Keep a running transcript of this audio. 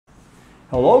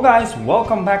Hello guys,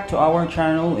 welcome back to our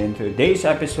channel. In today's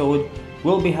episode,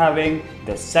 we'll be having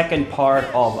the second part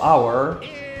of our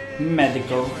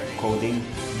medical coding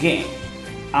game.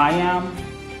 I am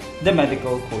the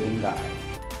medical coding guy.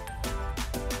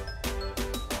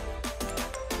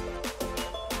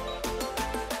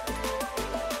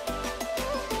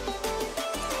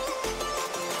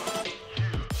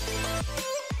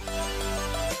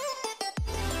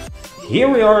 Here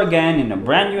we are again in a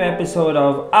brand new episode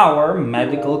of our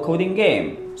medical coding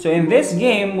game. So in this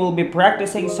game, we'll be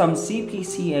practicing some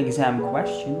CPC exam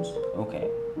questions.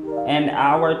 Okay. And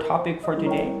our topic for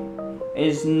today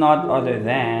is not other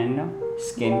than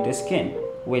skin to skin,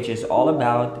 which is all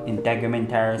about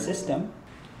integumentary system.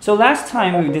 So last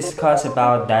time we discussed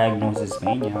about diagnosis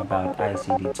mania, about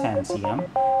ICD-10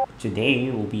 CM. Today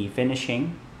we'll be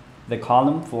finishing the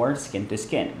column for skin to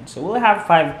skin. So we'll have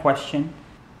 5 questions.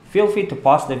 Feel free to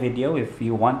pause the video if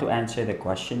you want to answer the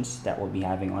questions that we'll be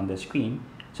having on the screen.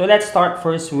 So let's start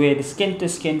first with skin to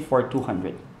skin for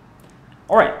 200.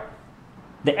 Alright,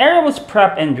 the area was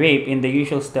prepped and draped in the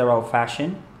usual sterile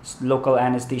fashion. Local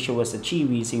anesthesia was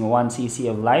achieved using 1 cc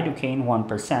of lidocaine,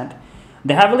 1%.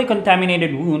 The heavily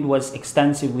contaminated wound was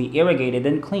extensively irrigated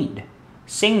and cleaned.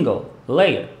 Single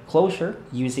layer closure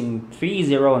using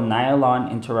 3-0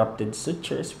 nylon interrupted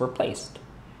sutures were placed.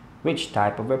 Which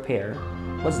type of repair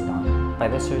was done by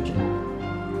the surgeon?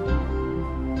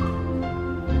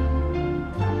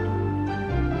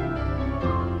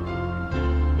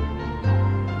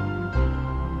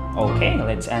 Okay,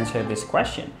 let's answer this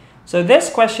question. So this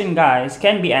question, guys,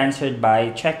 can be answered by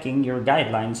checking your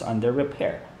guidelines under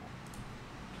repair.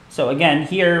 So again,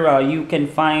 here you can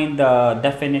find the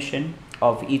definition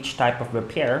of each type of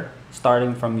repair,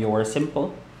 starting from your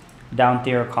simple down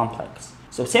to your complex.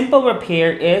 So simple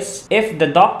repair is if the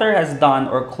doctor has done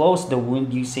or closed the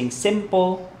wound using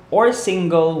simple or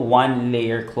single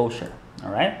 1-layer closure.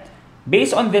 Alright?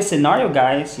 Based on this scenario,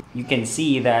 guys, you can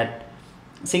see that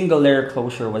single layer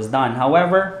closure was done.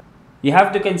 However, you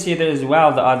have to consider as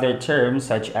well the other terms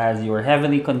such as your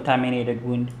heavily contaminated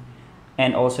wound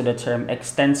and also the term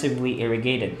extensively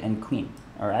irrigated and clean.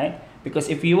 Alright? Because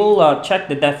if you will check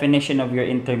the definition of your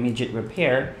intermediate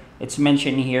repair, it's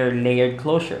mentioned here layered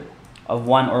closure of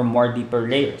 1 or more deeper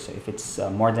layers. So if it's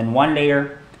more than 1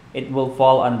 layer, it will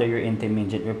fall under your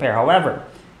intermediate repair. However,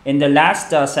 in the last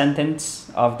sentence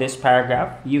of this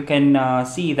paragraph, you can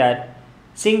see that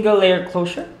single layer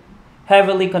closure,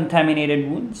 heavily contaminated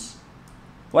wounds,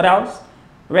 what else?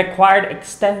 Required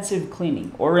extensive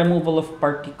cleaning or removal of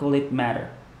particulate matter.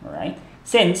 All right?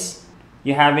 Since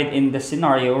you have it in the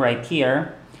scenario right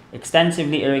here,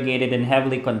 extensively irrigated and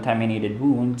heavily contaminated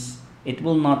wounds, it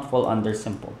will not fall under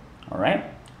simple. Alright,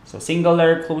 so single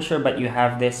layer closure, but you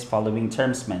have this following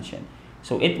terms mentioned.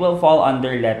 So it will fall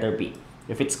under letter B.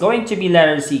 If it's going to be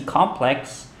letter C,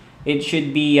 complex, it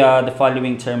should be the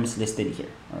following terms listed here.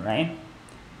 Alright,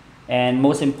 and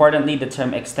most importantly, the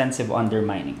term extensive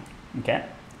undermining. Okay,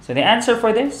 so the answer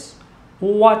for this,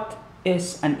 what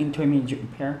is an intermediate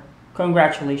repair?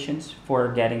 Congratulations for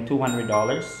getting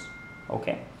 $200.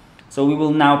 Okay, so we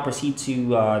will now proceed to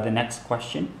the next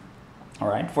question.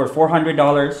 Alright, for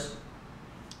 $400,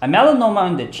 a melanoma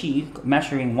on the cheek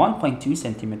measuring 1.2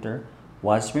 centimeter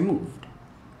was removed.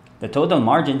 The total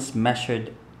margins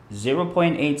measured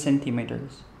 0.8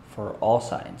 centimeters for all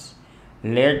sides.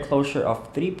 Layered closure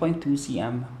of 3.2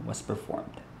 cm was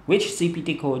performed. Which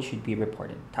CPT code should be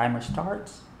reported? Timer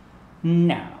starts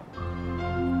now.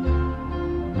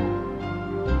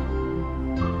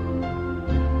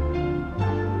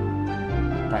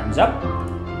 Time's up.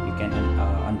 You can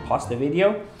unpause the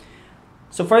video.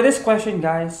 So for this question,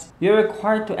 guys, you're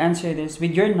required to answer this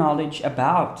with your knowledge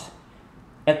about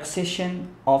excision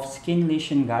of skin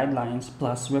lesion guidelines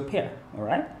plus repair. All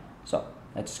right. So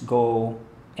let's go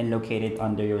and locate it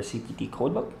under your CPT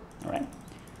codebook. All right.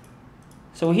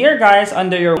 So here, guys,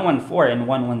 under your 114 and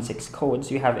 116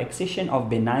 codes, you have excision of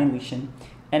benign lesion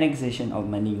and excision of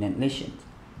malignant lesions,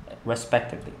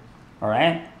 respectively.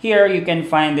 Alright, here you can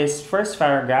find this first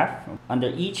paragraph under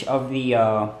each of the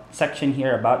section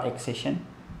here about excision.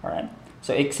 Alright,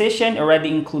 so excision already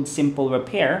includes simple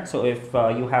repair. So if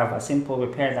you have a simple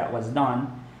repair that was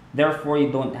done, therefore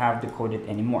you don't have to code it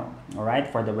anymore. Alright,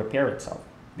 for the repair itself,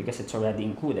 because it's already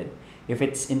included. If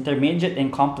it's intermediate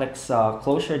and complex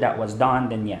closure that was done,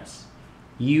 then yes,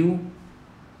 you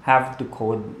have to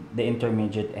code the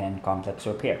intermediate and complex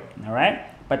repair. Alright,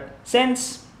 but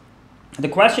since the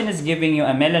question is giving you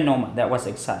a melanoma that was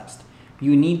excised,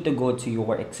 you need to go to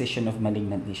your excision of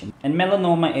malignant lesion. And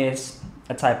melanoma is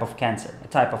a type of cancer, a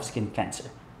type of skin cancer.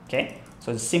 Okay,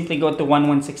 so simply go to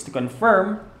 116 to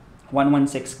confirm,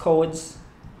 116 codes,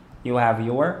 you have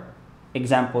your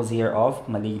examples here of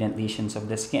malignant lesions of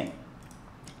the skin.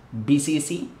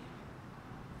 BCC,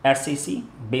 SCC,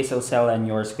 basal cell and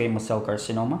your squamous cell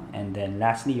carcinoma, and then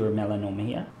lastly your melanoma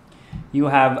here. You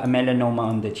have a melanoma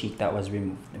on the cheek that was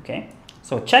removed, okay?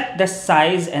 So check the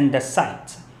size and the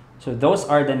site. So those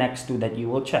are the next two that you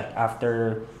will check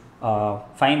after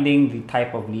finding the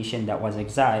type of lesion that was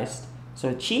excised.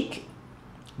 So cheek,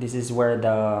 this is where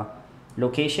the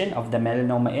location of the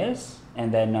melanoma is,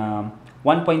 and then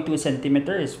 1.2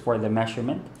 centimeter is for the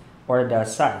measurement or the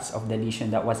size of the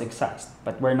lesion that was excised,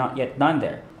 but we're not yet done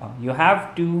there. You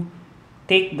have to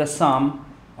take the sum,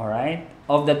 all right,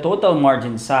 of the total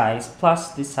margin size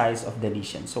plus the size of the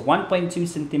lesion. So 1.2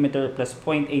 centimeter plus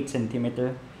 0.8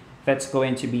 centimeter, that's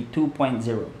going to be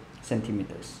 2.0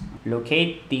 centimeters.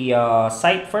 Locate the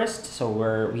site first. So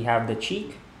where we have the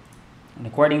cheek, and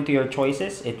according to your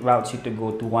choices, it routes you to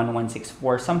go to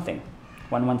 1164 something,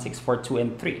 1164, 2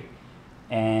 and 3.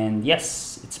 And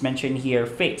yes, it's mentioned here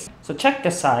face. So check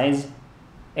the size.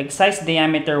 Excised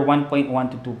diameter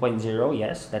 1.1 to 2.0.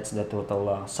 Yes, that's the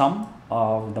total sum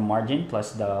of the margin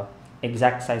plus the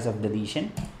exact size of the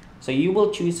lesion. So you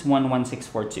will choose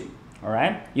 11642. All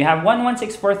right. You have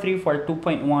 11643 for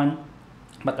 2.1,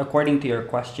 but according to your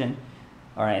question,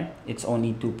 all right, it's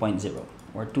only 2.0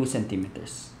 or 2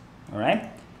 centimeters. All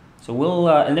right. So we'll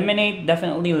eliminate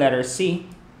definitely letter C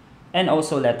and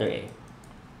also letter A.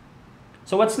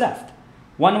 So what's left?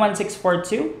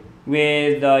 11642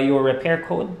 with your repair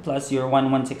code plus your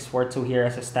 11642 here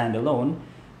as a standalone.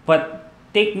 But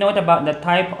take note about the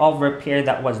type of repair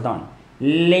that was done.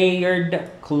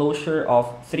 Layered closure of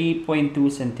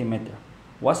 3.2 centimeter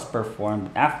was performed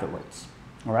afterwards.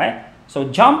 All right. So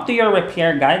jump to your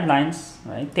repair guidelines.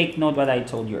 Right. Take note what I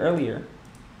told you earlier.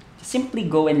 Simply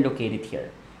go and locate it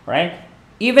here. Right.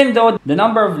 Even though the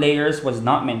number of layers was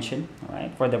not mentioned, all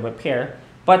right, for the repair,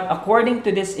 but according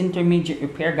to this intermediate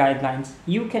repair guidelines,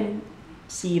 you can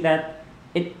see that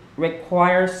it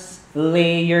requires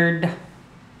layered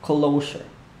closure.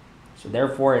 So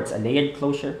therefore, it's a layered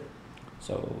closure.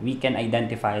 So we can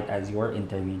identify it as your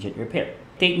intermediate repair.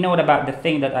 Take note about the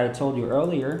thing that I told you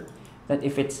earlier, that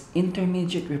if it's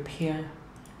intermediate repair,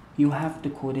 you have to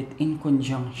code it in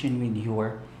conjunction with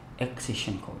your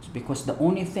excision codes, because the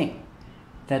only thing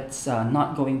that's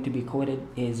not going to be coded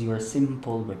is your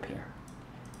simple repair.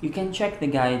 You can check the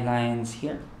guidelines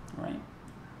here, right?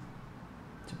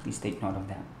 So please take note of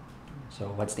that. So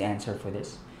what's the answer for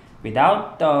this?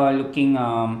 Without looking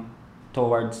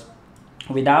towards,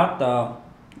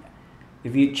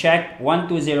 if you check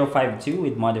 12052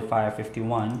 with modifier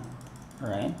 51, all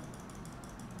right?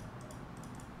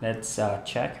 Let's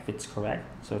check if it's correct.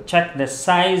 So check the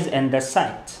size and the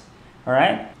site, all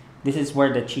right? This is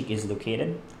where the cheek is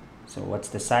located. So what's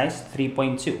the size?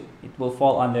 3.2. It will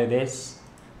fall under this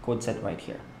code set right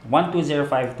here.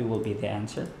 12052 will be the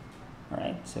answer. All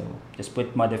right, so just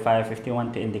put modifier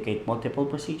 51 to indicate multiple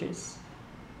procedures.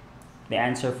 The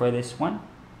answer for this one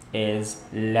is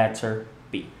letter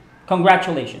B.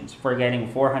 Congratulations for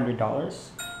getting $400.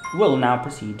 We'll now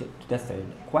proceed to the third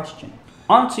question.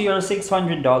 On to your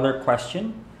 $600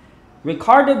 question.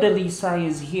 Ricardo De Lisa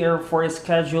is here for a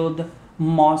scheduled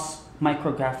Moss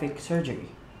micrographic surgery.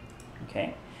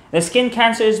 Okay, the skin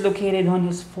cancer is located on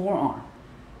his forearm.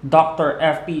 Dr.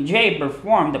 FPJ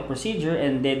performed the procedure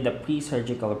and did the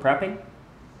pre-surgical prepping.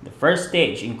 The first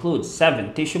stage includes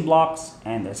 7 tissue blocks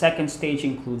and the second stage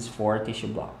includes 4 tissue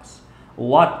blocks.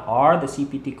 What are the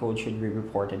CPT codes should be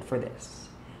reported for this?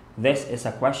 This is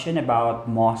a question about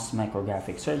Moss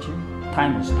micrographic surgery.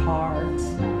 Timer starts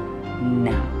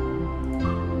now.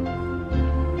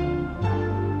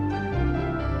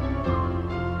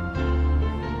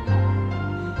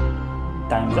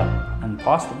 Time's up, and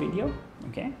pause the video.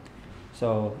 Okay,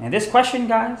 so in this question,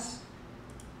 guys,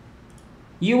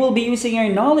 you will be using your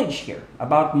knowledge here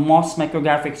about Moss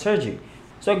micrographic surgery.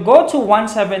 So go to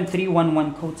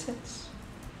 17311 code sets.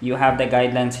 You have the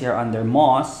guidelines here under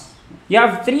Moss. You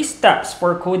have 3 steps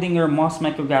for coding your Moss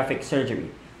micrographic surgery.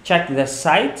 Check the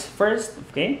site first,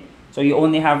 okay? So you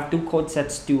only have 2 code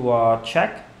sets to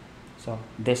check. So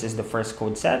this is the first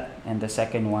code set, and the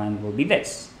second one will be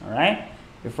this, all right?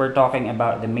 If we're talking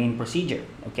about the main procedure,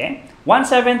 okay?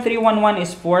 17311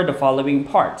 is for the following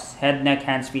parts: head, neck,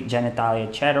 hands, feet, genitalia,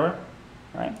 etc.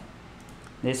 Right?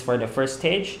 This is for the first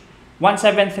stage.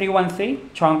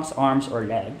 17313, trunks, arms, or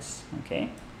legs,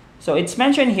 okay? So it's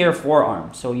mentioned here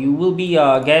forearm. So you will be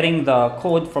getting the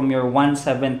code from your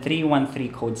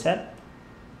 17313 code set,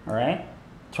 all right?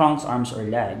 Trunks, arms, or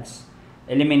legs.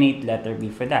 Eliminate letter B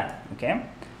for that, okay?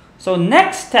 So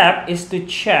next step is to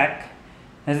check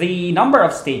the number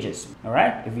of stages. All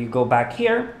right, if you go back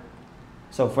here,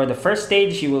 So for the first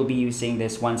stage, you will be using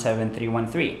this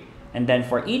 17313. And then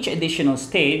for each additional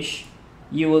stage,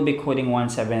 you will be coding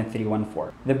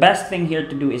 17314. The best thing here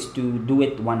to do is to do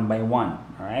it one by one.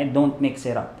 All right, don't mix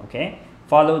it up. Okay,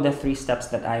 follow the 3 steps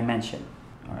that I mentioned.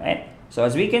 All right, so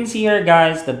as we can see here,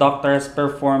 guys, the doctor has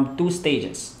performed 2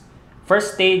 stages.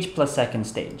 First stage plus second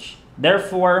stage.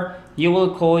 Therefore, you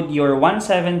will code your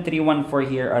 17314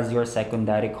 here as your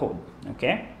secondary code.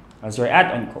 Okay, as your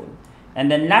add-on code. And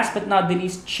then last but not the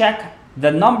least, check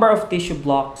the number of tissue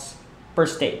blocks per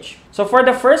stage. So for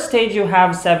the first stage, you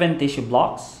have 7 tissue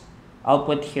blocks. I'll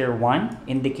put here 1,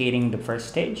 indicating the first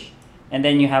stage. And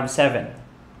then you have 7.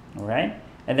 All right.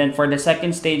 And then for the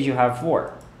second stage, you have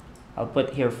 4. I'll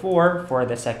put here 4 for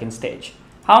the second stage.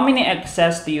 How many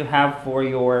excess do you have for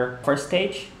your first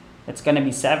stage? It's going to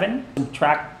be 7.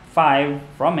 Subtract 5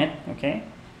 from it. Okay.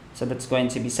 So that's going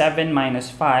to be 7 minus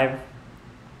 5.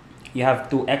 You have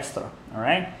 2 extra. All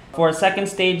right. For second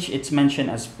stage, it's mentioned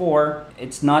as 4.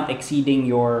 It's not exceeding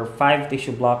your 5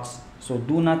 tissue blocks, so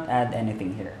do not add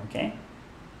anything here. Okay.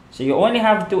 So you only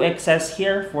have 2 excess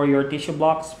here for your tissue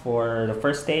blocks for the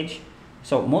first stage.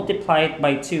 So multiply it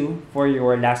by 2 for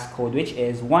your last code, which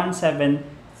is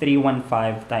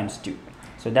 17315 times 2.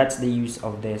 So that's the use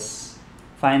of this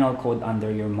final code under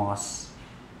your Moss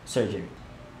surgery.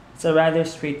 It's a rather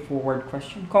straightforward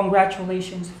question.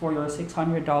 Congratulations for your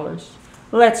 $600.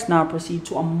 Let's now proceed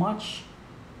to a much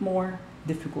more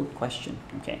difficult question.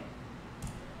 Okay.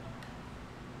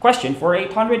 Question for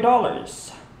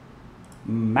 $800.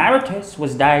 Marites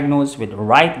was diagnosed with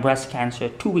right breast cancer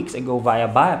 2 weeks ago via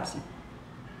biopsy.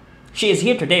 She is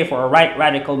here today for a right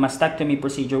radical mastectomy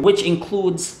procedure, which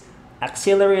includes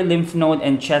axillary lymph node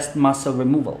and chest muscle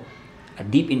removal. A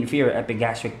deep inferior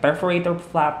epigastric perforator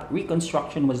flap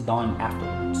reconstruction was done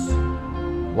afterwards.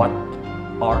 What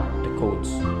are the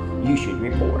codes you should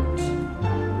report?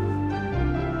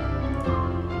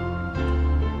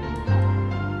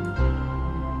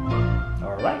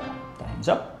 Alright, time's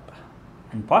up.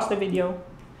 And pause the video.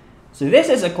 So this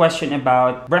is a question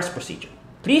about breast procedure.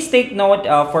 Please take note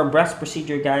for breast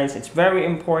procedure, guys, it's very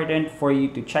important for you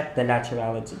to check the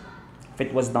laterality. If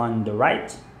it was done the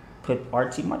right, put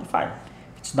RT modifier.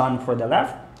 If it's done for the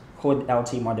left, code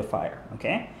LT modifier.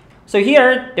 Okay. So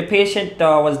here, the patient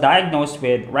was diagnosed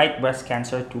with right breast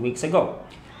cancer 2 weeks ago.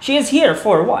 She is here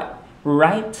for what?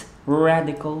 Right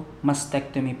radical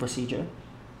mastectomy procedure.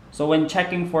 So when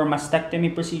checking for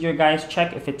mastectomy procedure, guys,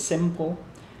 check if it's simple.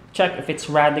 Check if it's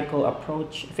radical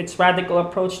approach. If it's radical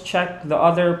approach, check the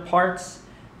other parts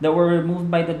that were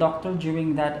removed by the doctor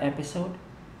during that episode.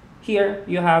 Here,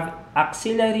 you have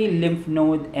axillary lymph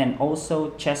node and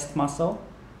also chest muscle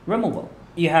removal.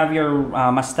 You have your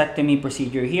mastectomy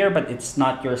procedure here, but it's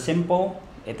not your simple.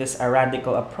 It is a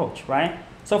radical approach, right?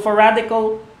 So for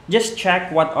radical, just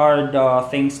check what are the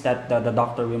things that the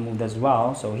doctor removed as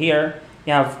well. So here,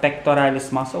 you have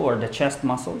pectoralis muscle or the chest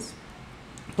muscles,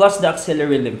 plus the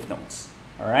axillary lymph nodes.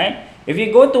 All right. If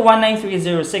you go to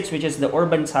 19306, which is the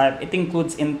urban type, it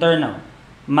includes internal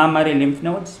mammary lymph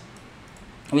nodes,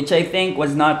 which I think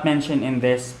was not mentioned in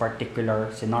this particular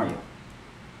scenario.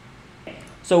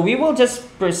 So we will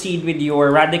just proceed with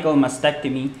your radical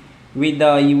mastectomy with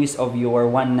the use of your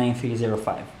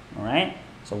 19305. All right.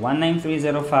 So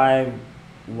 19305,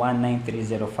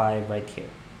 19305 right here.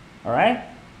 All right.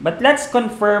 But let's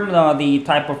confirm the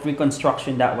type of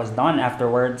reconstruction that was done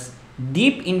afterwards.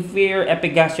 Deep inferior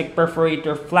epigastric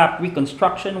perforator flap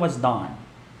reconstruction was done.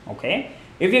 Okay.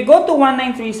 If you go to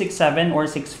 19367 or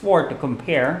 64 to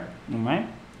compare, all right,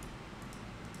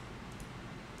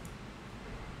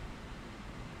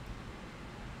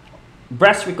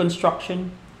 breast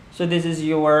reconstruction. So this is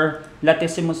your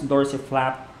latissimus dorsi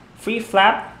flap, free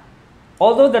flap.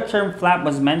 Although the term flap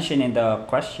was mentioned in the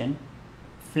question,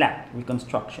 flap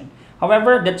reconstruction.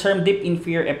 However, the term deep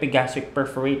inferior epigastric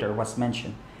perforator was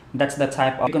mentioned. That's the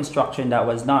type of reconstruction that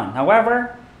was done.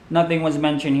 However, nothing was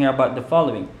mentioned here about the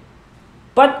following.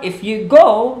 But if you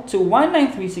go to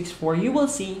 19364, you will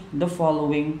see the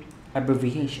following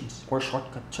abbreviations or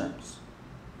shortcut terms.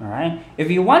 All right.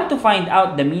 If you want to find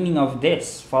out the meaning of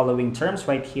this following terms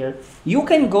right here, you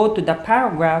can go to the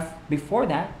paragraph before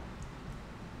that.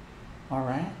 All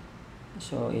right.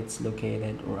 So it's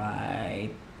located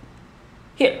right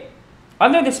here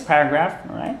under this paragraph.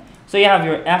 All right. So you have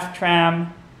your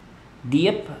F-tram,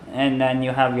 deep, and then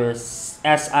you have your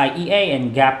SIEA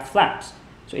and gap flaps.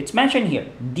 So it's mentioned here,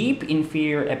 deep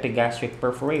inferior epigastric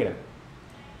perforator,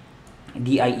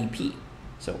 DIEP.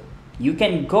 So you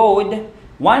can code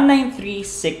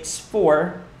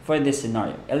 19364 for this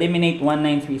scenario. Eliminate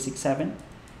 19367.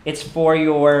 It's for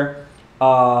your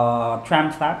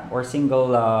tram flap or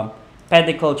single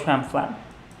pedicle tram flap.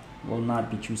 Will not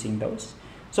be choosing those.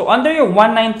 So under your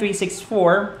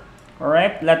 19364, all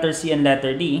right, letter C and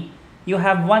letter D, you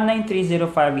have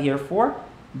 19305 here for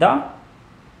the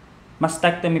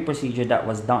mastectomy procedure that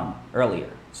was done earlier.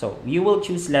 So you will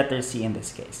choose letter C in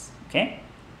this case, okay?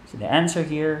 So the answer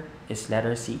here is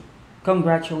letter C.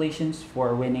 Congratulations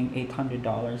for winning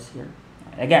 $800 here.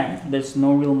 Again, there's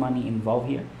no real money involved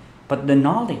here, but the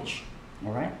knowledge,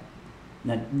 all right,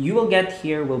 that you will get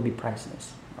here will be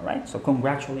priceless. All right, so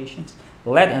congratulations.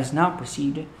 Let us now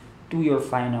proceed to your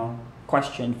final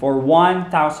question for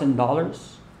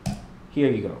 $1,000. Here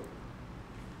you go.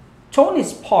 Tony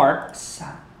Sparks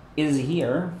is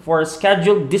here for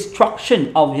scheduled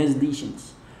destruction of his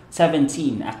lesions.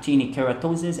 17 actinic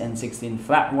keratosis and 16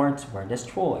 flatwarts were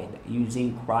destroyed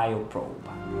using cryoprobe.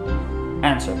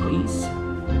 Answer, please.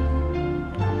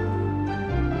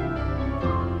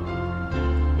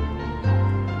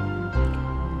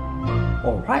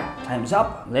 Alright, time's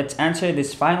up. Let's answer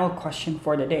this final question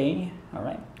for the day.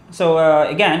 Alright, so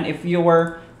again, if you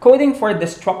were coding for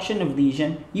destruction of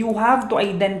lesion, you have to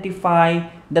identify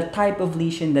the type of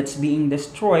lesion that's being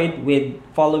destroyed with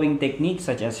following techniques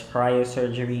such as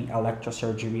cryosurgery,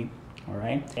 electrosurgery.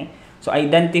 Alright, okay. So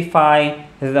identify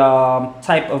the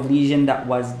type of lesion that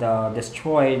was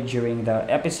destroyed during the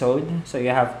episode. So you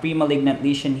have pre-malignant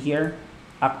lesion here,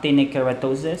 actinic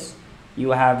keratosis.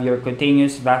 You have your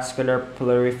cutaneous vascular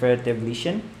proliferative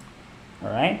lesion, all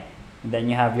right? And then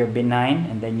you have your benign,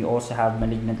 and then you also have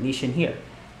malignant lesion here.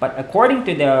 But according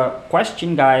to the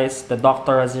question, guys, the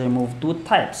doctor has removed two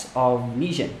types of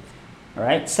lesion, all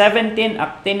right? 17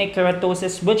 actinic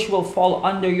keratosis, which will fall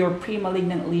under your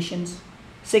pre-malignant lesions.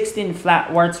 16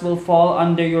 flatwarts will fall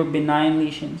under your benign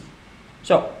lesions.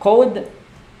 So code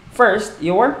first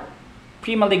your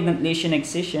pre-malignant lesion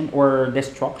excision or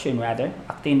destruction rather,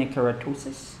 actinic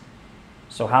keratosis.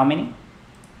 So how many?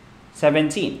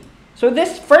 17. So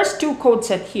this first two code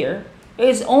set here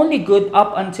is only good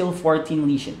up until 14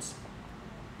 lesions.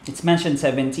 It's mentioned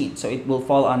 17, so it will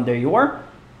fall under your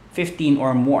 15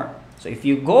 or more. So if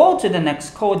you go to the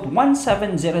next code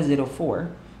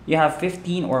 17004, you have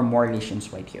 15 or more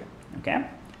lesions right here. Okay?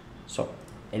 So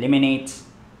eliminate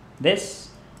this,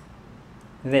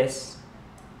 this.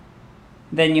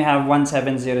 Then you have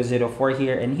 17004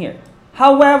 here and here.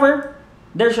 However,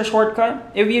 there's a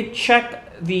shortcut. If you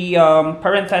check the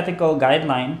parenthetical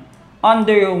guideline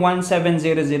under your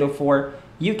 17004,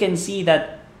 you can see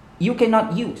that you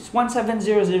cannot use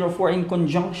 17004 in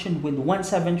conjunction with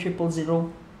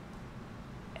 17000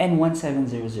 and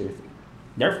 17003.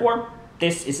 Therefore,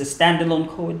 this is a standalone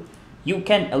code. You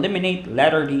can eliminate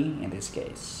letter D in this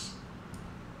case.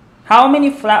 How many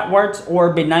flatwarts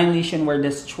or benign lesion were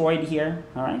destroyed here?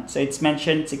 All right, so it's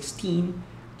mentioned 16.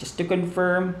 Just to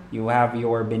confirm, you have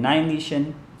your benign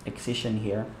lesion excision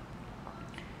here.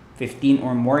 15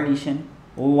 or more lesion.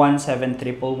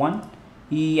 17111.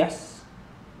 Yes,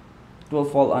 it will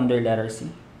fall under letter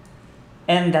C.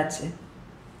 And that's it.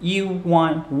 You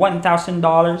won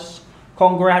 $1,000.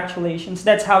 Congratulations.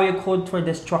 That's how you code for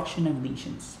destruction of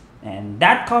lesions. And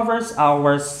that covers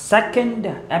our second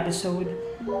episode,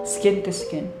 Skin to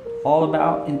Skin, all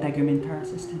about integumentary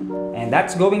system. And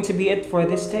that's going to be it for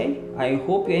this day. I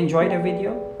hope you enjoyed the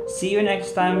video. See you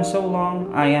next time. So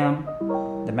long. I am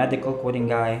the medical coding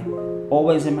guy.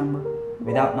 Always remember,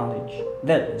 without knowledge,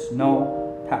 there is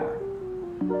no power.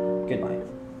 Goodbye.